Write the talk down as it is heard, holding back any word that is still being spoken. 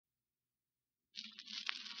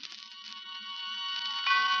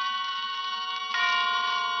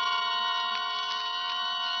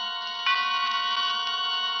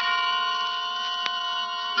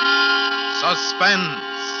Suspense.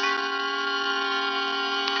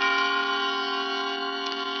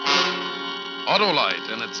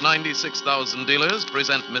 Autolite and its 96,000 dealers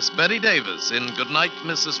present Miss Bette Davis in Goodnight,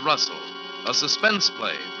 Mrs. Russell, a suspense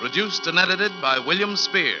play produced and edited by William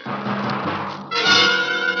Spear.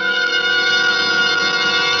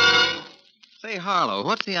 Say, Harlow,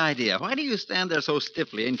 what's the idea? Why do you stand there so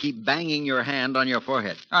stiffly and keep banging your hand on your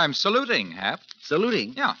forehead? I'm saluting, Hap.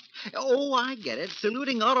 Saluting? Yeah. Oh, I get it.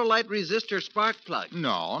 Saluting Autolite resistor spark plug.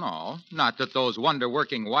 No. Not that those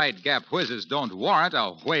wonder-working wide-gap whizzes don't warrant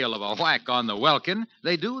a whale of a whack on the welkin.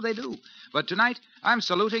 They do. But tonight, I'm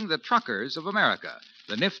saluting the truckers of America,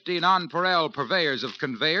 the nifty nonpareil purveyors of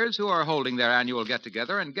conveyors who are holding their annual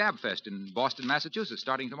get-together and Gabfest in Boston, Massachusetts,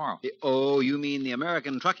 starting tomorrow. Oh, you mean the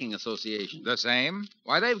American Trucking Association? The same.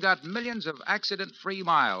 Why, they've got millions of accident-free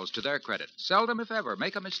miles to their credit. Seldom, if ever,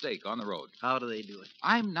 make a mistake on the road. How do they do it?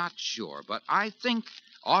 I'm not sure, but I think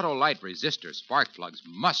Autolite resistor spark plugs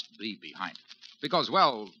must be behind it. Because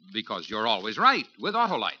you're always right with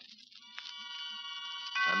Autolite.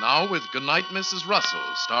 And now, with Goodnight, Mrs. Russell,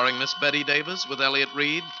 starring Miss Bette Davis with Elliott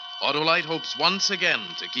Reed, Autolite hopes once again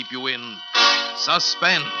to keep you in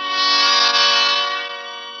suspense.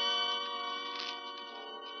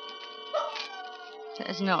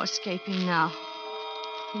 There's no escaping now.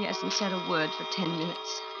 He hasn't said a word for 10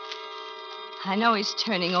 minutes. I know he's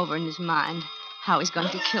turning over in his mind how he's going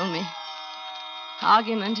to kill me.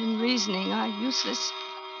 Argument and reasoning are useless.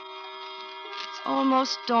 It's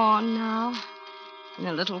almost dawn now. In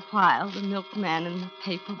a little while, the milkman and the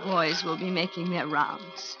paper boys will be making their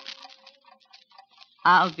rounds.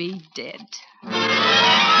 I'll be dead.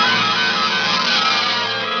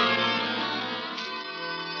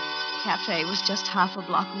 Cafe was just half a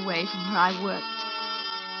block away from where I worked.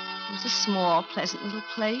 It was a small, pleasant little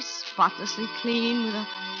place, spotlessly clean, with a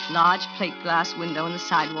large plate glass window on the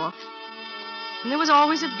sidewalk. And there was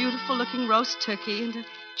always a beautiful-looking roast turkey and a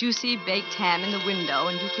juicy baked ham in the window,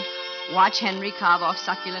 and you could watch Henry carve off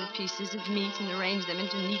succulent pieces of meat and arrange them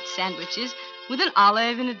into neat sandwiches with an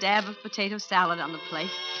olive and a dab of potato salad on the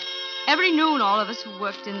plate. Every noon, all of us who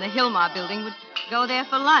worked in the Hilmar building would go there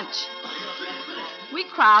for lunch. We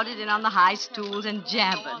crowded in on the high stools and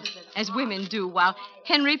jabbered, as women do, while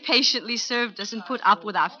Henry patiently served us and put up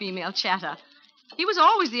with our female chatter. He was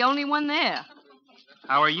always the only one there.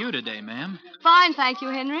 How are you today, ma'am? Fine, thank you,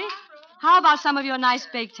 Henry. How about some of your nice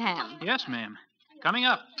baked ham? Yes, ma'am. Coming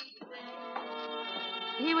up.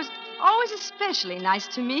 He was always especially nice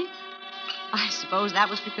to me. I suppose that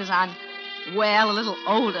was because I'm, a little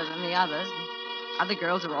older than the others. The other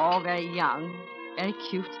girls are all very young, very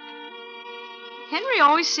cute. Henry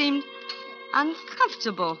always seemed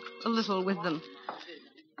uncomfortable a little with them.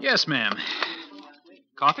 Yes, ma'am.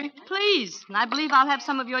 Coffee? Please, and I believe I'll have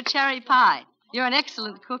some of your cherry pie. You're an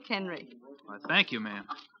excellent cook, Henry. Well, thank you, ma'am.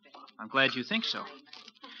 I'm glad you think so.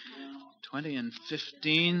 20 and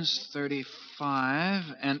 15's 35,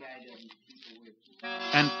 and...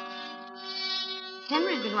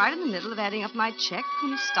 Henry had been right in the middle of adding up my check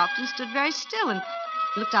when he stopped and stood very still and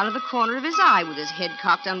looked out of the corner of his eye with his head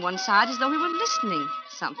cocked on one side as though he were listening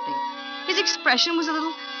to something. His expression was a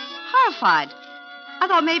little horrified. I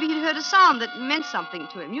thought maybe he'd heard a sound that meant something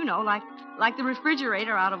to him, like the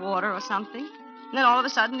refrigerator out of order or something. And then all of a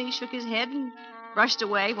sudden he shook his head and brushed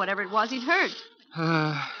away whatever it was he'd heard.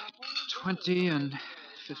 20 and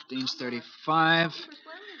 15's 35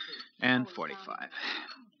 and 45.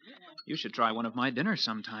 You should try one of my dinners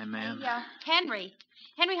sometime, ma'am. Henry,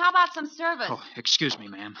 how about some service? Oh, excuse me,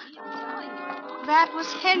 ma'am. That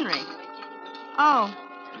was Henry. Oh,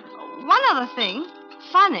 one other thing.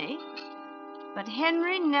 Funny, but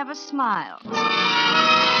Henry never smiled.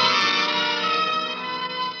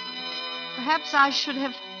 Perhaps I should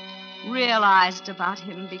have realized about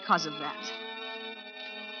him because of that.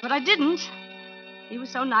 But I didn't. He was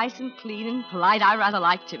so nice and clean and polite, I rather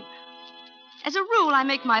liked him. As a rule, I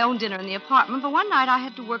make my own dinner in the apartment, but one night I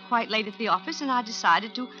had to work quite late at the office, and I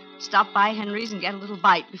decided to stop by Henry's and get a little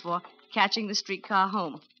bite before catching the streetcar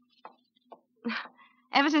home.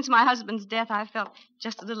 Ever since my husband's death, I felt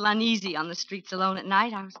just a little uneasy on the streets alone at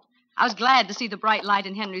night. I was glad to see the bright light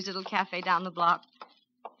in Henry's little cafe down the block.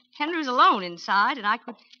 Henry was alone inside, and I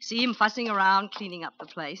could see him fussing around, cleaning up the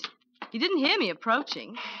place. He didn't hear me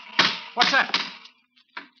approaching. What's that?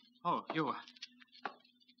 Oh, you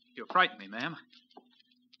frightened me, ma'am.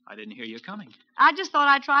 I didn't hear you coming. I just thought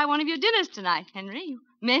I'd try one of your dinners tonight, Henry. You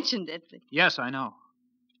mentioned it. Yes, I know.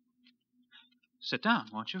 Sit down,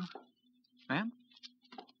 won't you, ma'am?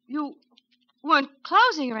 You weren't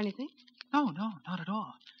closing or anything? No, not at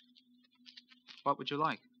all. What would you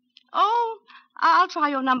like? Oh, I'll try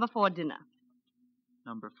your number 4 dinner.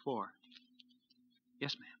 Number 4.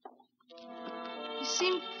 Yes, ma'am. He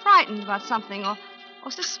seemed frightened about something or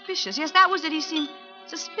suspicious. Yes, that was it. He seemed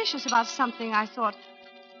suspicious about something, I thought.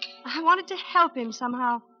 I wanted to help him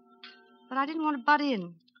somehow, but I didn't want to butt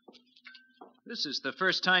in. This is the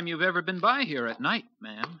first time you've ever been by here at night,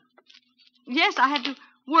 ma'am. Yes, I had to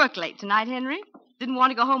work late tonight, Henry. Didn't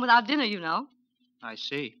want to go home without dinner, you know. I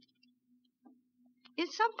see.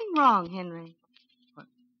 Is something wrong, Henry? What?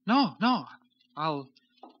 No. I'll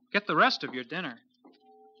get the rest of your dinner.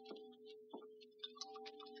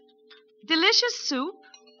 Delicious soup.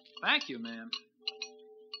 Thank you, ma'am.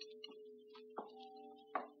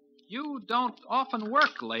 You don't often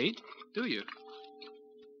work late, do you?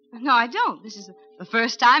 No, I don't. This is the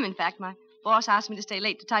first time, in fact. My boss asked me to stay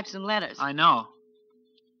late to type some letters. I know.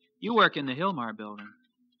 You work in the Hilmar building.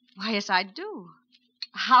 Why, yes, I do.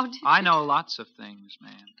 How did... I know lots of things,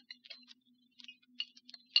 ma'am.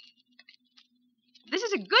 This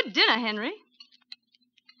is a good dinner, Henry.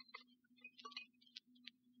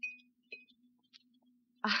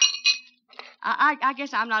 I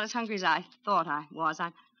guess I'm not as hungry as I thought I was.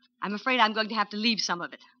 I'm afraid I'm going to have to leave some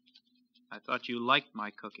of it. I thought you liked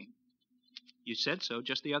my cooking. You said so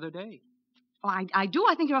just the other day. Oh, I do.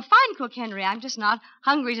 I think you're a fine cook, Henry. I'm just not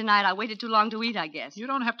hungry tonight. I waited too long to eat, I guess. You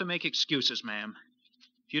don't have to make excuses, ma'am.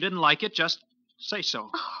 If you didn't like it, just say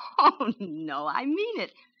so. Oh, no, I mean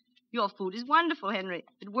it. Your food is wonderful, Henry.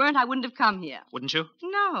 If it weren't, I wouldn't have come here. Wouldn't you?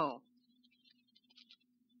 No.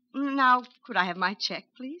 Now, could I have my check,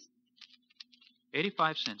 please?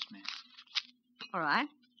 85 cents, ma'am. All right.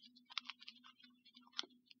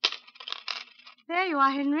 There you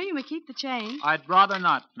are, Henry. You may keep the change. I'd rather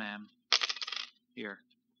not, ma'am. Here.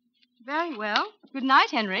 Very well. Good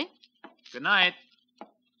night, Henry. Good night.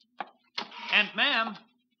 And, ma'am,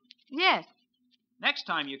 Yes, next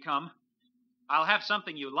time you come, I'll have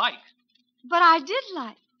something you like. but I did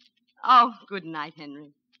like... Oh, good night,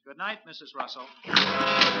 Henry. Good night, Mrs. Russell.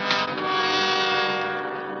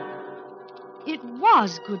 It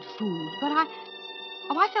was good food, but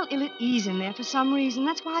I felt ill at ease in there for some reason.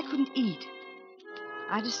 That's why I couldn't eat.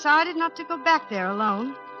 I decided not to go back there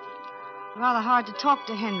alone. Rather hard to talk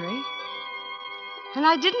to Henry. And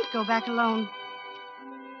I didn't go back alone.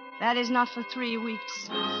 That is, not for 3 weeks.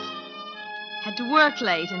 Had to work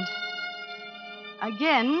late, and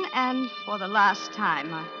again, and for the last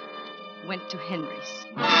time, I went to Henry's.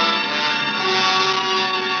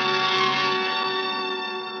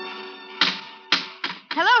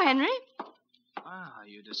 Hello, Henry. Ah,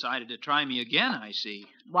 you decided to try me again, I see.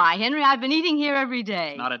 Why, Henry, I've been eating here every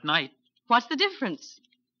day. Not at night. What's the difference?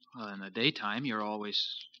 Well, in the daytime, you're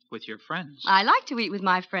always with your friends. I like to eat with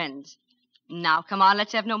my friends. Now, come on,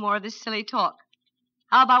 let's have no more of this silly talk.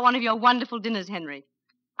 How about one of your wonderful dinners, Henry?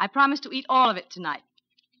 I promise to eat all of it tonight.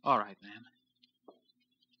 All right, ma'am.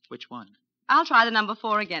 Which one? I'll try the number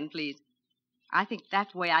 4 again, please. I think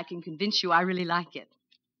that way I can convince you I really like it.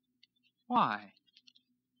 Why?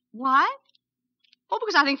 Why? Oh,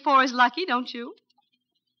 because I think 4 is lucky, don't you?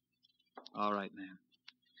 All right, ma'am.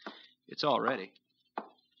 It's all ready.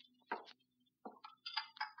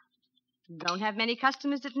 Don't have many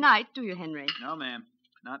customers at night, do you, Henry? No, ma'am.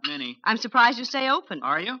 Not many. I'm surprised you stay open.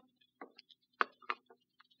 Are you?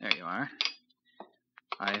 There you are.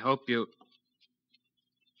 I hope.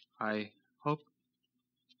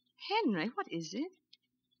 Henry, what is it?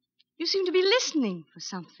 You seem to be listening for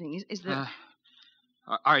something. Is there...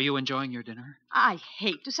 Are you enjoying your dinner? I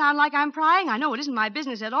hate to sound like I'm prying. I know it isn't my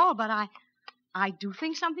business at all, but I do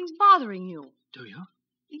think something's bothering you. Do you?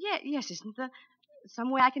 Yes, isn't there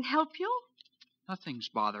some way I can help you? Nothing's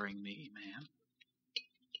bothering me, ma'am.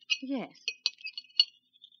 Yes.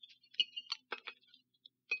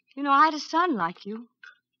 You know, I had a son like you.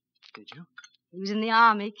 Did you? He was in the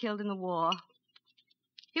army, killed in the war.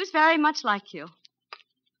 He was very much like you.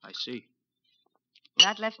 I see.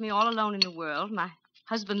 That left me all alone in the world. My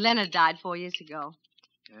husband Leonard died 4 years ago.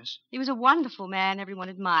 Yes? He was a wonderful man. Everyone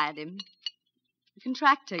admired him. A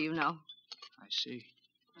contractor, you know. I see.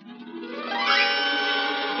 You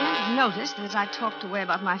might have noticed that as I talked away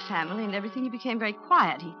about my family and everything, he became very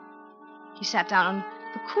quiet. He sat down on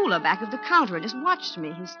the cooler back of the counter and just watched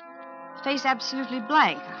me, his face absolutely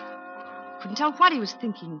blank. I couldn't tell what he was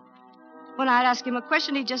thinking. When I'd ask him a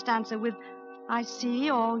question, he'd just answer with, I see,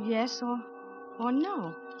 or yes, or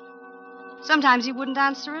no. Sometimes he wouldn't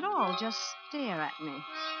answer at all, just stare at me.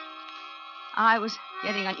 I was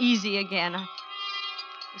getting uneasy again. I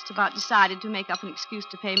just about decided to make up an excuse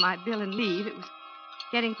to pay my bill and leave. It was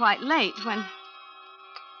getting quite late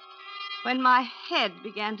when my head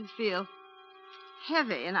began to feel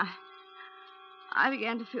heavy, and I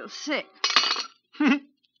began to feel sick.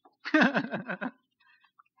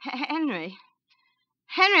 Henry,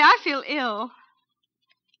 Henry, I feel ill.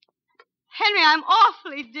 Henry, I'm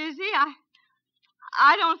awfully dizzy.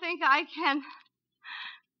 I don't think I can.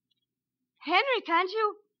 Henry, can't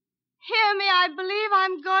you hear me? I believe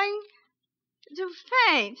I'm going to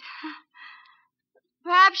faint.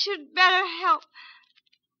 Perhaps you'd better help.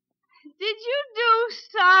 Did you do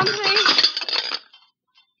something?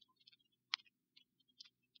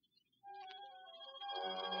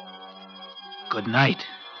 Good night,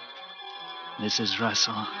 Mrs.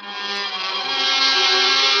 Russell.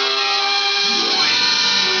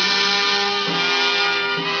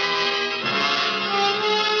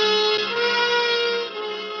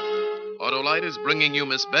 Autolite is bringing you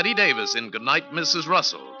Miss Bette Davis in Goodnight, Mrs.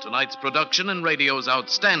 Russell, tonight's production in radio's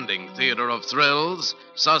outstanding theater of thrills,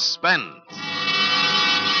 Suspense.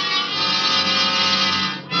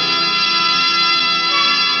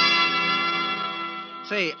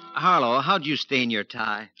 Say, Harlow, how'd you stain your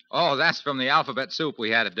tie? Oh, that's from the alphabet soup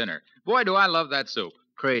we had at dinner. Boy, do I love that soup.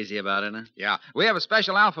 Crazy about it, huh? Yeah, we have a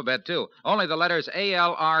special alphabet, too. Only the letters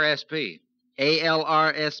ALRSP.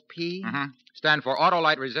 ALRSP? Mm-hmm. Stand for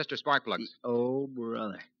Autolite Resistor Spark Plugs. Oh,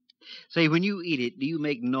 brother. Say, when you eat it, do you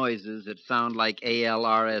make noises that sound like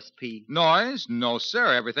ALRSP? Noise? No,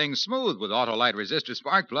 sir. Everything's smooth with Autolite Resistor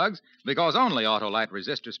Spark Plugs because only Autolite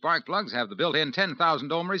Resistor Spark Plugs have the built-in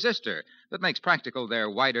 10,000 ohm resistor that makes practical their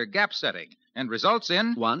wider gap setting and results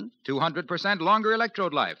in 1, 200% longer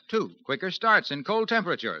electrode life. 2, quicker starts in cold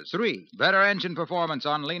temperatures. 3, better engine performance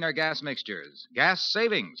on leaner gas mixtures. Gas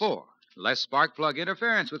savings. 4, less spark plug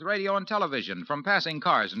interference with radio and television from passing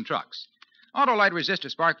cars and trucks. Autolite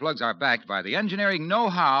resistor spark plugs are backed by the engineering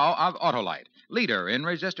know-how of Autolite, leader in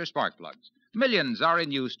resistor spark plugs. Millions are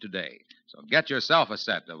in use today, so get yourself a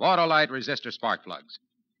set of Autolite resistor spark plugs.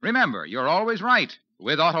 Remember, you're always right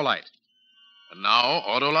with Autolite. And now,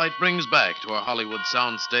 Autolite brings back to our Hollywood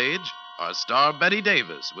soundstage our star Bette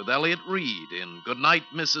Davis with Elliott Reed in Goodnight,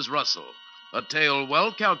 Mrs. Russell, a tale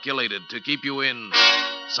well calculated to keep you in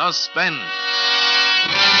suspense.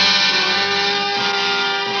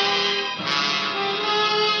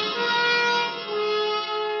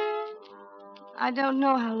 I don't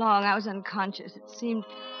know how long I was unconscious. It seemed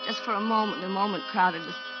just for a moment crowded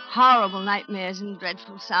with horrible nightmares and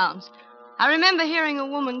dreadful sounds. I remember hearing a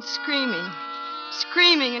woman screaming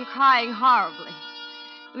and crying horribly.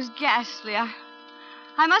 It was ghastly.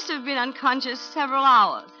 I must have been unconscious several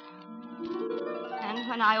hours. And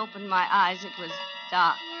when I opened my eyes, it was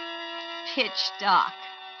dark, pitch dark.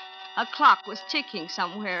 A clock was ticking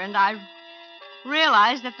somewhere, and I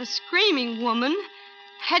realized that the screaming woman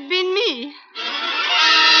had been me.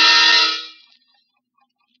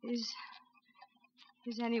 Is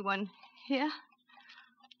anyone here?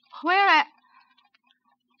 Where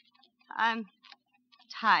I'm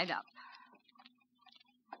tied up.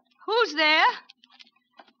 Who's there?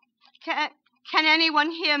 Can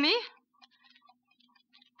anyone hear me?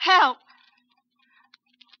 Help!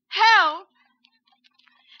 Help!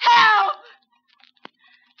 Help!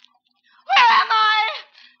 Where am I?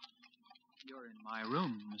 You're in my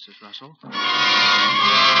room, Mrs. Russell.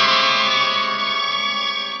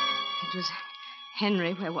 It was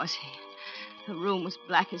Henry. Where was he? The room was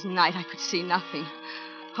black as night. I could see nothing.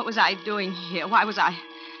 What was I doing here? Why was I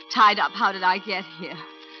tied up? How did I get here?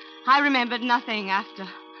 I remembered nothing after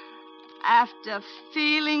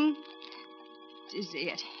feeling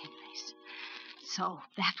dizzy at Henry's. So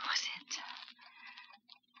that was it.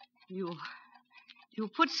 You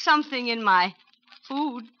put something in my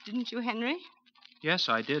food, didn't you, Henry? Yes,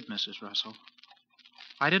 I did, Mrs. Russell.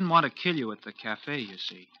 I didn't want to kill you at the cafe, you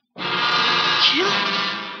see. Kill?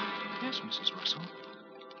 Yes, Mrs. Russell.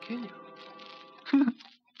 Kill you.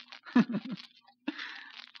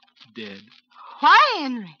 Dead. Why,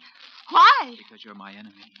 Henry? Why? Because you're my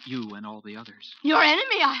enemy. You and all the others. Your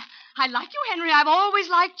enemy? I like you, Henry. I've always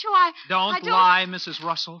liked you. Don't lie, Mrs.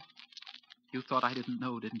 Russell. You thought I didn't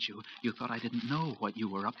know, didn't you? You thought I didn't know what you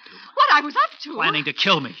were up to. What I was up to? Planning to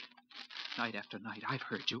kill me. Night after night, I've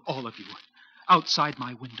heard you, all of you, outside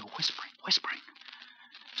my window, whispering.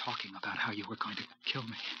 Talking about how you were going to kill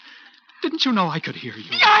me. Didn't you know I could hear you?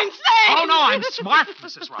 You're insane! Oh, no, I'm smart,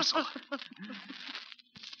 Mrs. Russell.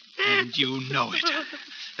 And you know it.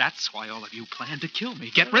 That's why all of you planned to kill me,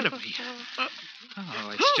 get rid of me.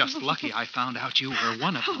 Oh, it's just lucky I found out you were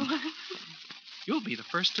one of them. You'll be the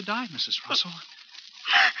first to die, Mrs. Russell.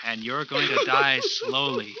 And you're going to die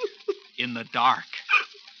slowly, in the dark.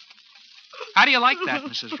 How do you like that,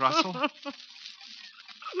 Mrs. Russell?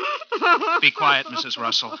 Be quiet, Mrs.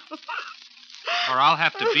 Russell, or I'll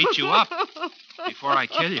have to beat you up before I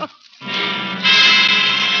kill you. I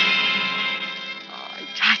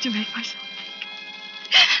tried to make myself think.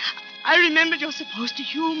 I remembered you're supposed to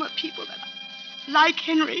humor people that like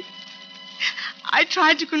Henry. I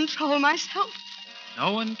tried to control myself.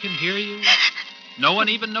 No one can hear you. No one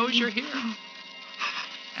even knows you're here.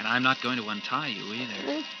 And I'm not going to untie you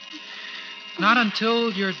either. Not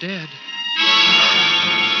until you're dead.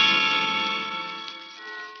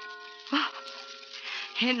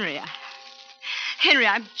 Henry,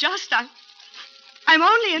 I'm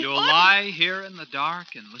only an You'll ordinary... lie here in the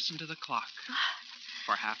dark and listen to the clock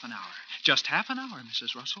for half an hour. Just half an hour,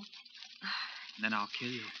 Mrs. Russell. And then I'll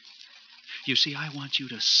kill you. You see, I want you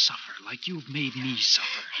to suffer like you've made me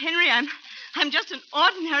suffer. Henry, I'm just an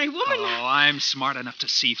ordinary woman. Oh, I'm smart enough to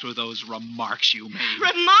see through those remarks you made.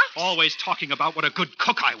 Remarks? Always talking about what a good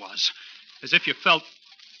cook I was. As if you felt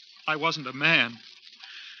I wasn't a man.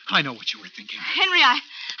 I know what you were thinking. Henry, I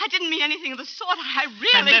didn't mean anything of the sort. I really...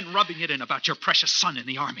 And then rubbing it in about your precious son in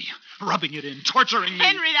the army. Rubbing it in, torturing me.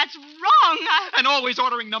 Henry, that's wrong. And always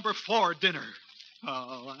ordering number 4 dinner.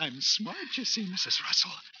 Oh, I'm smart, you see, Mrs.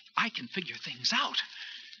 Russell. I can figure things out.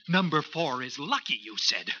 Number 4 is lucky, you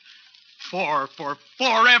said. 4 for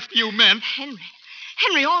 4F, you meant.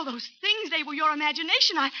 Henry, all those things, they were your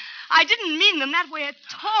imagination. I didn't mean them that way at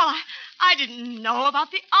all. I didn't know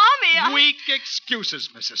about the army. Weak excuses,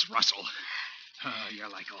 Mrs. Russell. You're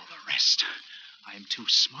like all the rest. I'm too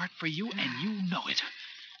smart for you, and you know it.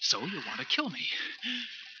 So you want to kill me.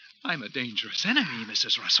 I'm a dangerous enemy,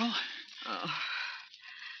 Mrs. Russell. Oh.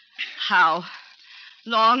 How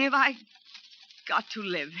long have I got to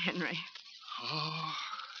live, Henry? Oh,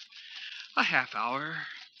 a half hour.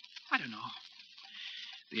 I don't know.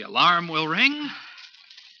 The alarm will ring,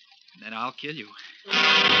 and then I'll kill you.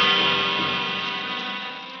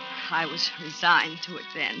 I was resigned to it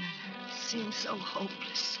then. It seemed so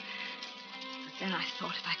hopeless. But then I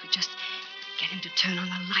thought if I could just get him to turn on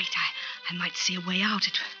the light, I might see a way out.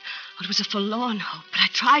 It was a forlorn hope, but I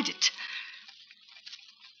tried it.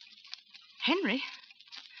 Henry?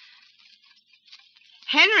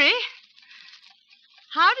 Henry?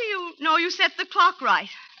 How do you know you set the clock right?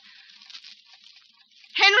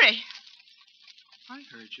 Henry! I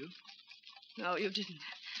heard you. No, you didn't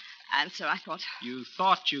answer, I thought. You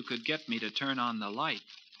thought you could get me to turn on the light.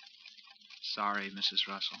 Sorry, Mrs.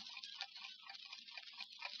 Russell.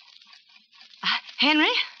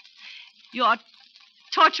 Henry? You're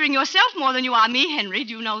torturing yourself more than you are me, Henry.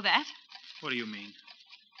 Do you know that? What do you mean?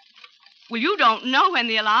 Well, you don't know when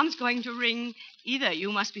the alarm's going to ring either.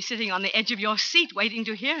 You must be sitting on the edge of your seat waiting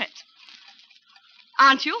to hear it.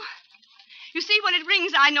 Aren't you? You see, when it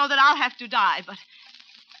rings, I know that I'll have to die,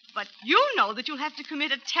 but you know that you'll have to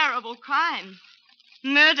commit a terrible crime.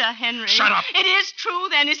 Murder, Henry. Shut up. It is true,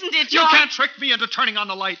 then, isn't it? You can't trick me into turning on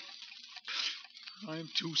the light. I'm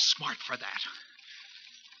too smart for that.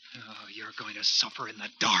 Oh, you're going to suffer in the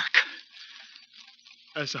dark.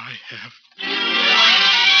 As I have.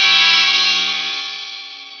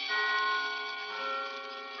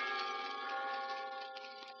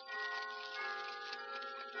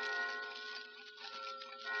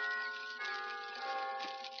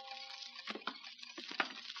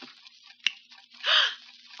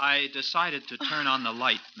 I decided to turn on the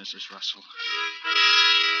light, Mrs. Russell.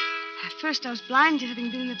 At first, I was blinded, having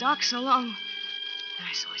been in the dark so long. Then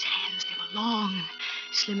I saw his hands. They were long and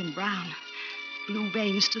slim and brown. Blue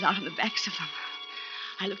veins stood out on the backs of them.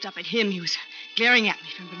 I looked up at him. He was glaring at me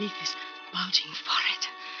from beneath his bulging forehead.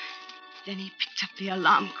 Then he picked up the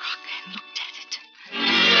alarm clock and looked at it.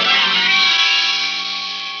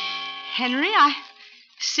 Henry, I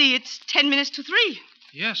see it's 10 minutes to 3.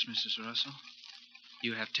 Yes, Mrs. Russell.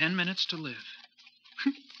 You have 10 minutes to live.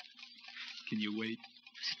 Can you wait?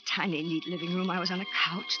 It was a tiny, neat living room. I was on a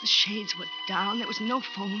couch. The shades were down. There was no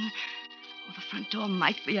phone. Oh, the front door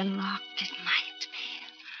might be unlocked. It might be.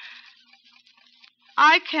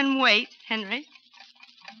 I can wait, Henry.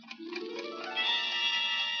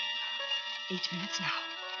 8 minutes now.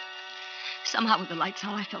 Somehow, with the lights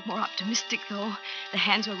out, I felt more optimistic, though. The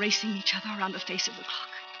hands were racing each other around the face of the clock.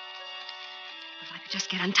 If I could just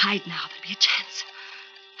get untied now, there'd be a chance.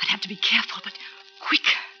 I'd have to be careful, but quick.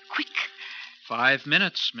 5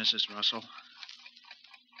 minutes, Mrs. Russell.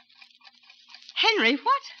 Henry,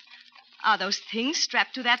 what are those things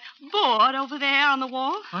strapped to that board over there on the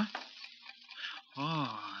wall? Huh?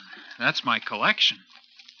 Oh, that's my collection.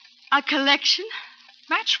 A collection?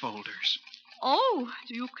 Match folders. Oh,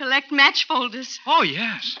 do you collect match folders? Oh,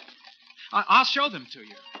 yes. I'll show them to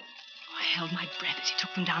you. I held my breath as he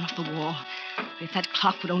took them down off the wall. If that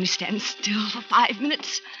clock would only stand still for 5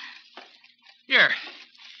 minutes. Here.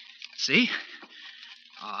 See?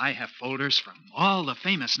 I have folders from all the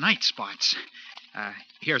famous night spots.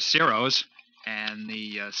 Here's Ciro's, and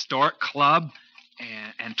the Stork Club,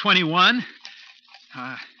 And 21.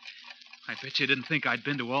 I bet you didn't think I'd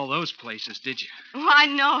been to all those places, did you? Why,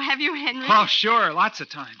 no. Have you, Henry? Oh, sure, lots of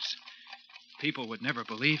times. People would never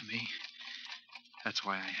believe me. That's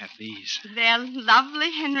why I have these. They're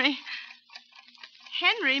lovely, Henry.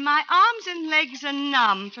 Henry, my arms and legs are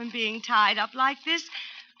numb from being tied up like this.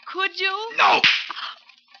 Could you? No! I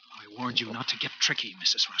warned you not to get tricky,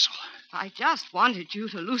 Mrs. Russell. I just wanted you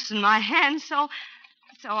to loosen my hands so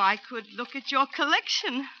I could look at your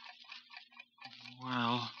collection.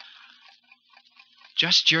 Well,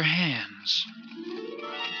 just your hands.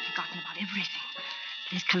 I'd forgotten about everything but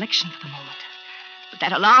his collection for the moment. But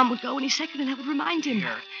that alarm would go any second, and that would remind him.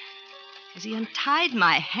 Here. As he untied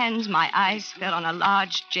my hands, my eyes fell on a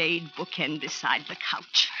large jade bookend beside the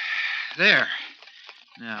couch. There.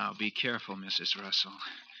 Now, be careful, Mrs. Russell.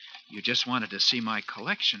 You just wanted to see my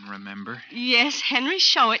collection, remember? Yes, Henry,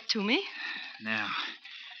 show it to me. Now.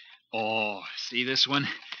 Oh, see this one?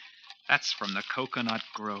 That's from the Coconut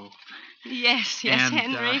Grove. Yes, And,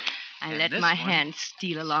 Henry. I and let this my one hand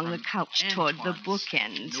steal along the couch toward the Antoine's,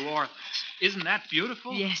 bookends. New Orleans. Isn't that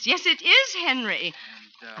beautiful? Yes, it is, Henry.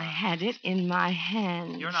 And, I had it in my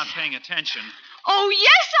hand. You're not paying attention. Oh,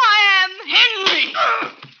 yes, I am, Henry!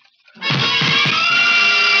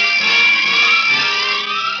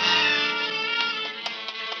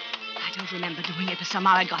 I don't remember doing it, but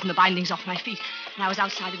somehow I'd gotten the bindings off my feet, and I was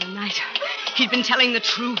outside in the night. He'd been telling the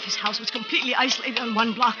truth. His house was completely isolated on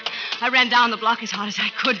one block. I ran down the block as hard as I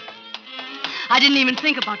could. I didn't even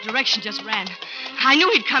think about direction, just ran. I knew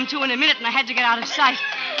he'd come to in a minute, and I had to get out of sight.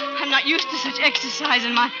 I'm not used to such exercise,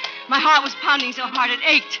 and my heart was pounding so hard it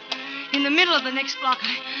ached. In the middle of the next block,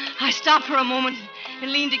 I stopped for a moment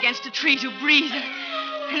and leaned against a tree to breathe.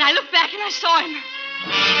 And I looked back, and I saw him.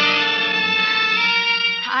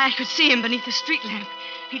 I could see him beneath the street lamp.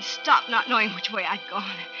 He'd stopped, not knowing which way I'd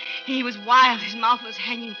gone. He was wild. His mouth was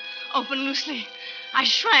hanging open loosely. I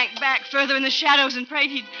shrank back further in the shadows and prayed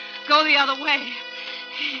he'd go the other way.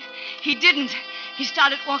 He didn't. He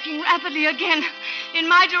started walking rapidly again in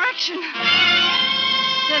my direction.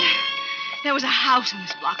 There was a house in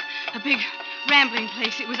this block, a big rambling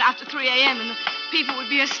place. It was after 3 a.m. and the people would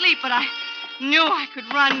be asleep, but I knew I could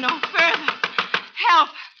run no further. Help!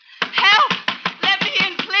 Help! Let me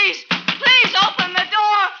in, please! Please open the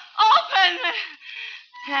door! Open!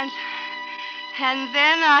 And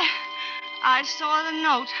then I saw the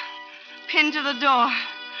note pinned to the door.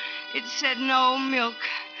 It said no milk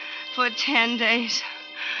for 10 days.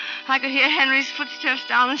 I could hear Henry's footsteps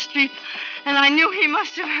down the street, and I knew he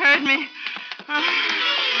must have heard me.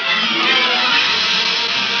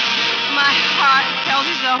 My heart felt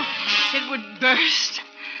as though it would burst.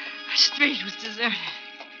 The street was deserted.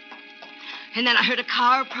 And then I heard a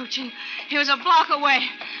car approaching. It was a block away.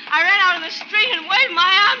 I ran out of the street and waved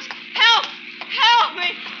my arms. Help! Help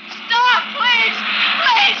me! Stop, please!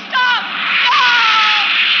 Please stop! Stop!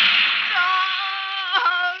 Stop!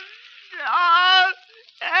 Stop!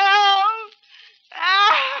 Help!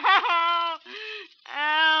 Help!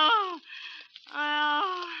 Help!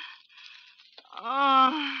 Help!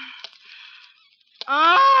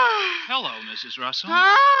 Hello, Mrs. Russell.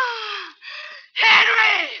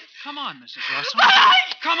 Henry! Come on, Mrs. Russell. But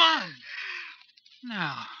Come on.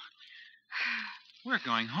 Now, we're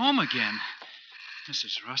going home again,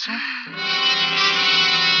 Mrs. Russell.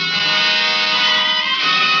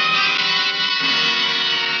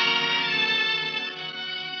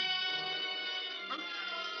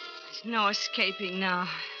 There's no escaping now.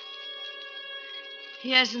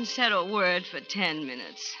 He hasn't said a word for 10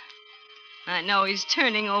 minutes. I know he's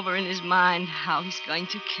turning over in his mind how he's going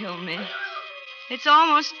to kill me. It's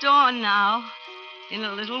almost dawn now. In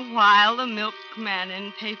a little while, the milkman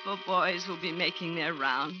and paper boys will be making their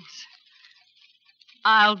rounds.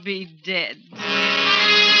 I'll be dead.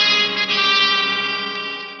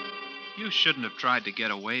 You shouldn't have tried to get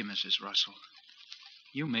away, Mrs. Russell.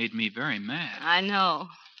 You made me very mad. I know.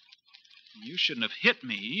 You shouldn't have hit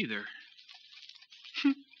me either.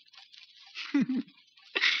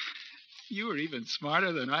 You were even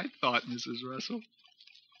smarter than I thought, Mrs. Russell.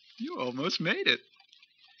 You almost made it.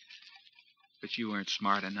 But you weren't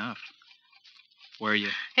smart enough, were you?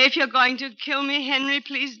 If you're going to kill me, Henry,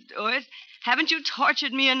 please do it. Haven't you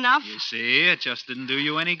tortured me enough? You see, it just didn't do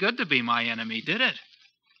you any good to be my enemy, did it?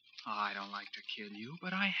 Oh, I don't like to kill you,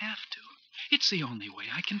 but I have to. It's the only way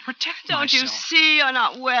I can protect Don't myself. you see you're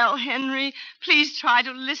not well, Henry? Please try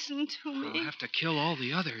to listen to me. I'll have to kill all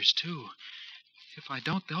the others, too. If I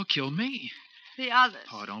don't, they'll kill me. The others.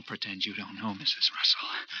 Oh, don't pretend you don't know, Mrs. Russell.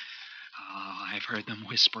 Oh, I've heard them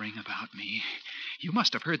whispering about me. You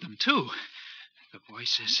must have heard them, too. The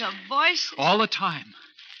voices. The voices? All the time.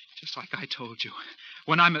 Just like I told you.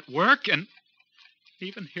 When I'm at work and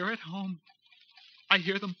even here at home, I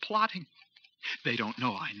hear them plotting. They don't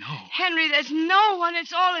know I know. Henry, there's no one.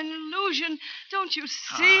 It's all an illusion. Don't you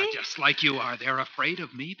see? Just like you are. They're afraid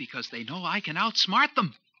of me because they know I can outsmart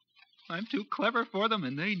them. I'm too clever for them,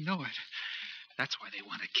 and they know it. That's why they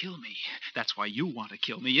want to kill me. That's why you want to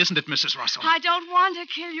kill me, isn't it, Mrs. Russell? I don't want to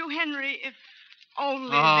kill you, Henry. If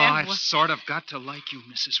only I've was... sort of got to like you,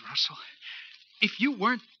 Mrs. Russell. If you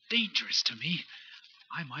weren't dangerous to me,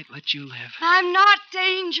 I might let you live. I'm not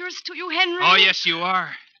dangerous to you, Henry. Oh, yes, you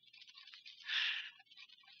are.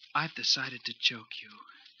 I've decided to choke you.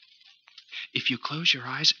 If you close your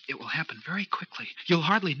eyes, it will happen very quickly. You'll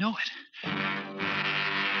hardly know it.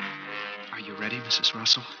 Are you ready, Mrs.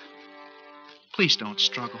 Russell? Please don't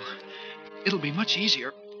struggle. It'll be much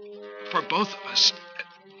easier for both of us.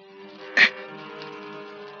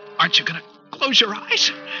 Aren't you going to close your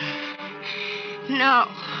eyes? No.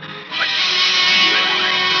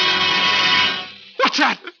 What's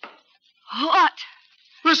that? What?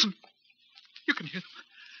 Listen. You can hear them.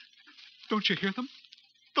 Don't you hear them?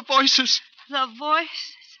 The voices. The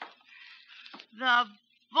voices. The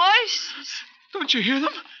voices. Don't you hear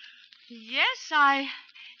them? Yes, I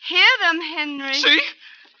hear them, Henry. See?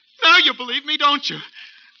 Now you believe me, don't you?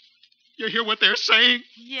 You hear what they're saying?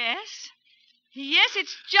 Yes. Yes,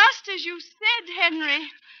 it's just as you said, Henry.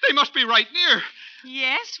 They must be right near.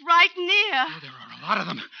 Yes, right near. Oh, there are a lot of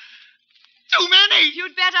them. Too many!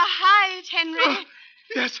 You'd better hide, Henry.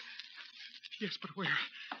 Yes. Yes, but where?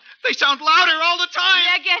 They sound louder all the time.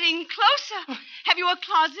 They're getting closer. Have you a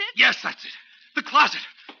closet? Yes, that's it. The closet.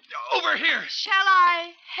 Over here. Shall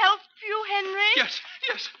I help you, Henry? Yes.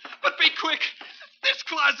 But be quick. This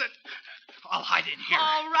closet. I'll hide in here.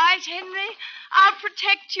 All right, Henry. I'll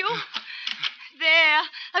protect you. There.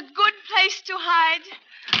 A good place to hide.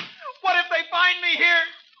 What if they find me here?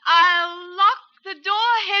 I'll lock the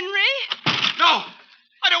door, Henry. No.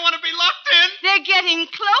 I don't want to be locked in. They're getting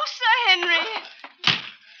closer, Henry.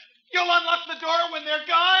 You'll unlock the door when they're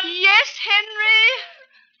gone? Yes, Henry.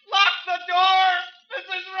 Lock the door,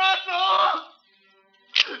 Mrs. Russell.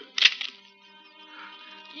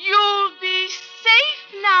 You'll be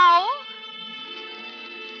safe now.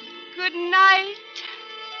 Good night,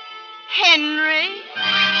 Henry.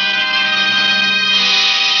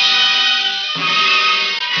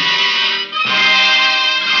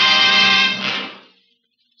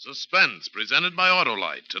 Suspense, presented by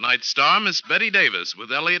Autolite. Tonight's star, Miss Bette Davis,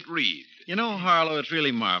 with Elliot Reed. You know, Harlow, it's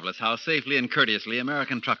really marvelous how safely and courteously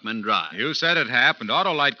American truckmen drive. You said it, Hap, and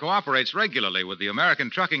Autolite cooperates regularly with the American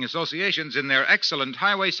trucking associations in their excellent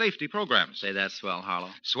highway safety programs. Say that's swell, Harlow.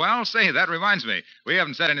 Swell, say, that reminds me. We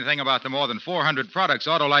haven't said anything about the more than 400 products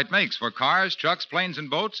Autolite makes for cars, trucks, planes, and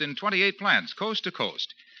boats in 28 plants, coast to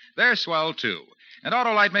coast. They're swell, too. And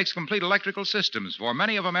Autolite makes complete electrical systems for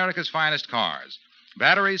many of America's finest cars.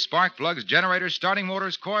 Batteries, spark plugs, generators, starting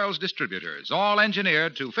motors, coils, distributors, all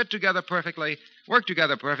engineered to fit together perfectly, work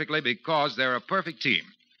together perfectly because they're a perfect team.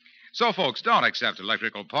 So, folks, don't accept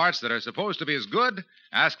electrical parts that are supposed to be as good.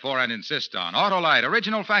 Ask for and insist on Autolite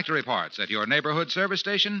original factory parts at your neighborhood service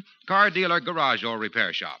station, car dealer, garage, or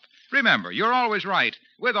repair shop. Remember, you're always right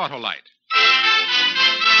with Autolite.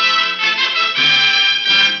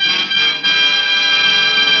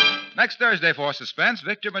 Next Thursday for Suspense,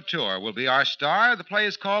 Victor Mature will be our star. The play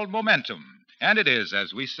is called Momentum. And it is,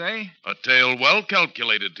 as we say, A tale well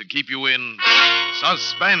calculated to keep you in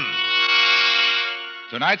suspense.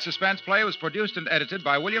 tonight's Suspense play was produced and edited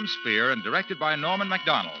by William Spear and directed by Norman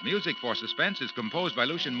MacDonald. Music for Suspense is composed by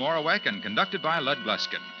Lucien Morawek and conducted by Lud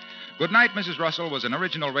Gluskin. Good Night, Mrs. Russell was an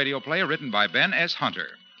original radio play written by Ben S. Hunter.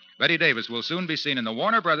 Bette Davis will soon be seen in the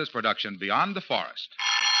Warner Brothers production Beyond the Forest.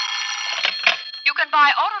 You can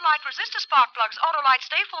buy Autolite resistor spark plugs, Autolite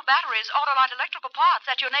stay-full batteries, Autolite electrical parts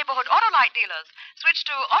at your neighborhood Autolite dealers. Switch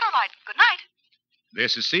to Autolite. Good night.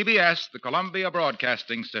 This is CBS, the Columbia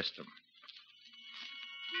Broadcasting System.